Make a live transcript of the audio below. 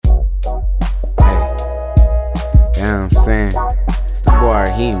know what I'm saying? It's the boy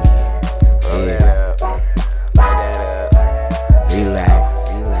Rahimi. Yeah.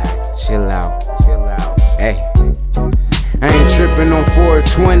 Relax, chill out. Hey, I ain't tripping on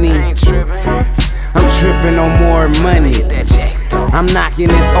 420. I'm tripping on more money. I'm knocking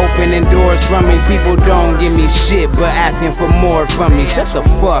this opening doors from me. People don't give me shit, but asking for more from me. Shut the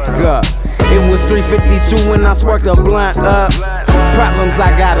fuck up. It was 3:52 when I sparked a blunt up. Problems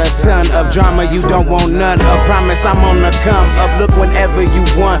I got a ton of, drama you don't want none of. Promise I'm on the come up, look whenever you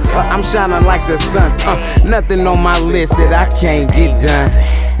want. I'm shining like the sun. Nothing on my list that I can't get done.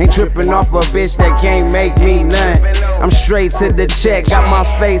 Ain't tripping off a bitch that can't make me none. I'm straight to the check, got my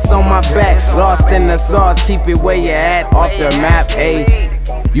face on my back. Lost in the sauce, keep it where you at, off the map, ayy.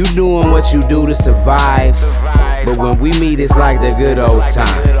 You doing what you do to survive, but when we meet it's like the good old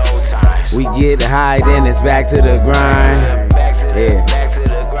times. We get high, then it's back to the grind. Yeah.